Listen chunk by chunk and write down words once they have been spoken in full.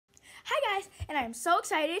guys, and I'm so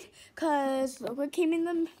excited because look what came in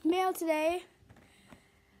the mail today.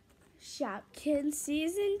 Shopkins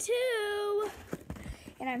Season 2.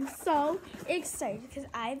 And I'm so excited because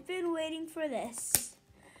I've been waiting for this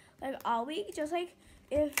like all week. Just like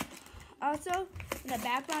if also in the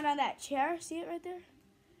background on that chair, see it right there?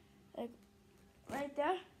 Like right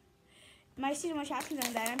there. My Season 1 Shopkins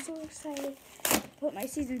on that. I'm so excited to put my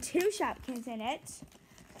Season 2 Shopkins in it.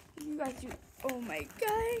 You guys do, oh my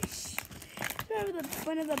gosh. Probably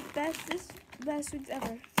one of the best weeks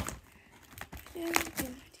ever.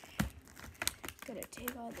 Gotta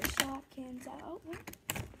take all the Shopkins out.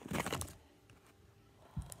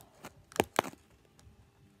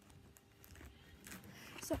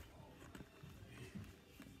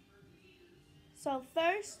 So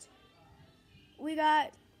first, we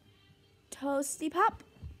got Toasty Pop.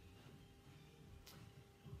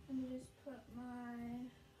 Let me just put my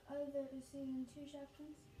other Season 2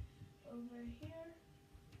 Shopkins over here.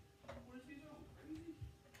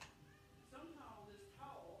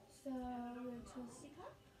 So the Toasty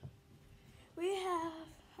Pop. We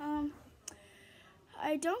have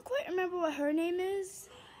I don't quite remember what her name is.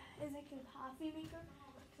 It's like a coffee maker.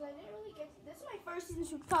 Cause I didn't really get this is my first Season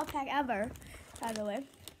 2 12 pack ever, by the way.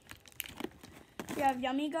 We have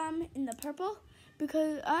Yummy Gum in the purple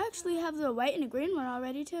because I actually have the white and the green one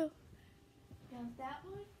already too. We have that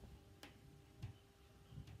one.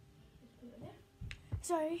 Just put it there.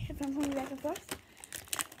 Sorry if I'm going back and forth.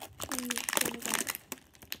 And we got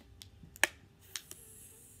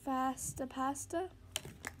Pasta.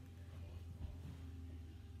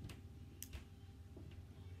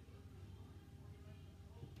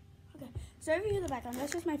 Okay, sorry if you hear the background.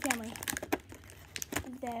 That's just my family.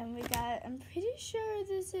 And then we got, I'm pretty sure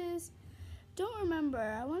this is, don't remember.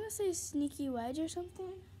 I want to say Sneaky Wedge or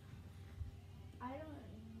something. I don't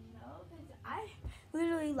know because I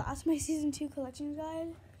literally lost my Season 2 collection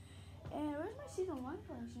guide. And where's my Season 1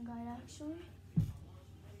 collection guide actually?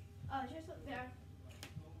 Oh, it's just up there.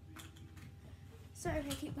 Sorry if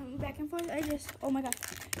I keep going back and forth. Oh my god.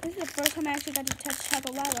 This is the first time I actually got to touch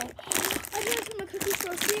Chocolate Lava. I did it from a Cookie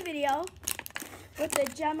Slow C video with the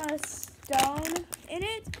Gemma Stone in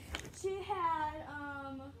it. She had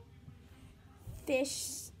fish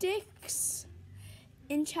sticks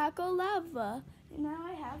in Chocolate Lava. And now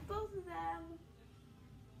I have both of them.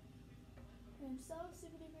 I'm so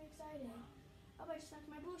super duper excited. Oh, I just snuck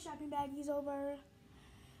my blue shopping baggies over.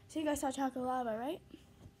 So you guys saw Chocolate Lava, right?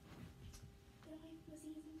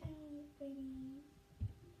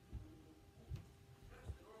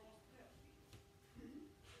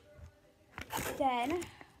 Then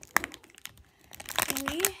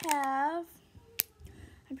we have,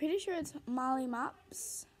 I'm pretty sure it's Molly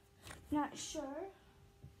Mops, not sure,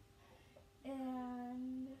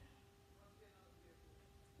 and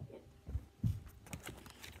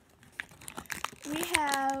we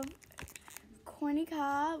have Corny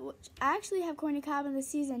Cob, which I actually have Corny Cob in the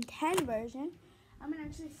Season 10 version. I'm going to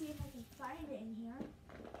actually see if I can find it in here,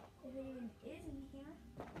 if it even is in here.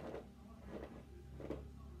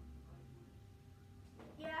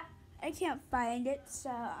 Yeah, I can't find it,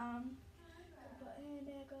 so, put it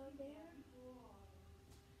back up there.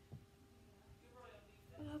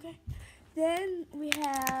 Okay, then we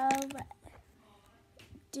have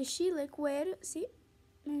Dishy Liquid, see?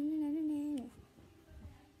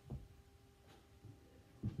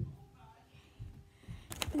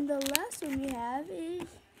 And the last one we have is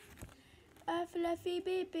a Fluffy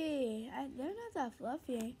Baby. They're not that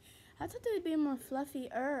fluffy. I thought they would be more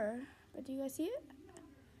fluffier, but do you guys see it?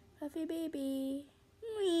 Fluffy Baby.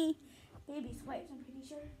 Wee. Baby swipes, I'm pretty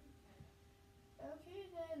sure. Okay,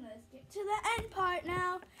 then let's get to the end part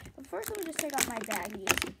now. But first, let me just take out my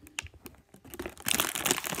baggies.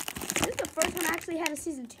 This is the first time I actually had a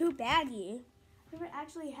Season 2 baggie. I've never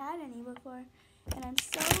actually had any before, and I'm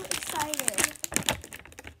so excited.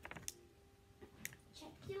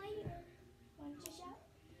 Check you later. Want to shout?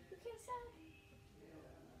 You can shout.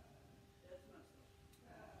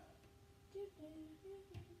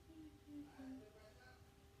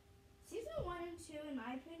 Season 1 and 2, in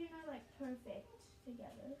my opinion, are like perfect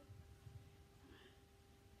together.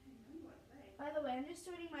 By the way, I'm just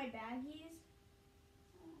sorting my baggies.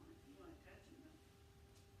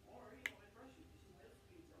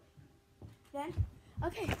 Then,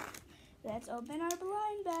 okay, let's open our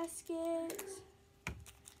blind basket.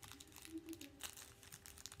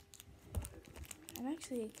 I'm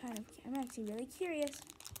actually really curious.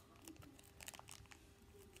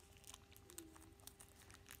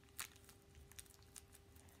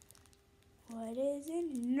 What is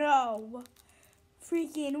in? No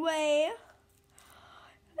freaking way.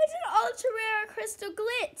 A It's an ultra rare crystal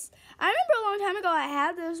glitz. I remember a long time ago I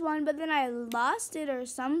had this one, but then I lost it or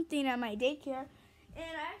something at my daycare.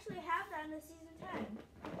 And I actually have that in the season 10.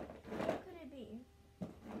 What could it be?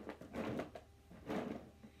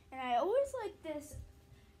 And I always like this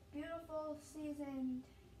beautiful season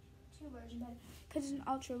 2 version, but because it's an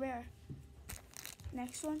ultra rare.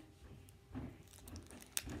 Next one.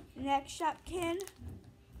 Next Shopkin.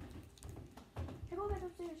 I go back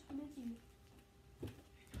upstairs. I'm busy.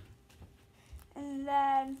 And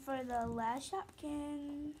then for the last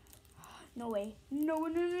Shopkin. No way. No. I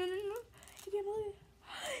can't believe it.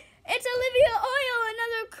 It's Olivia Oil,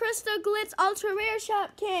 another Crystal Glitz Ultra Rare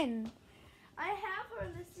Shopkin. I have her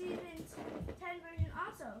in the season 10 version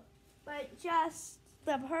also, but just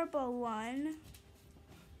the purple one.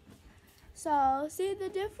 So, see the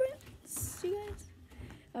difference, you guys?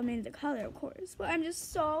 I mean, the color, of course, but I'm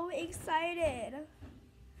just so excited.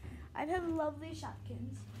 I've had lovely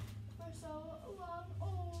Shopkins for so long.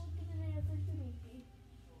 Oh, get in there for the baby.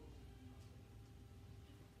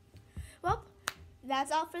 Well,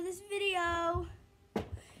 that's all for this video.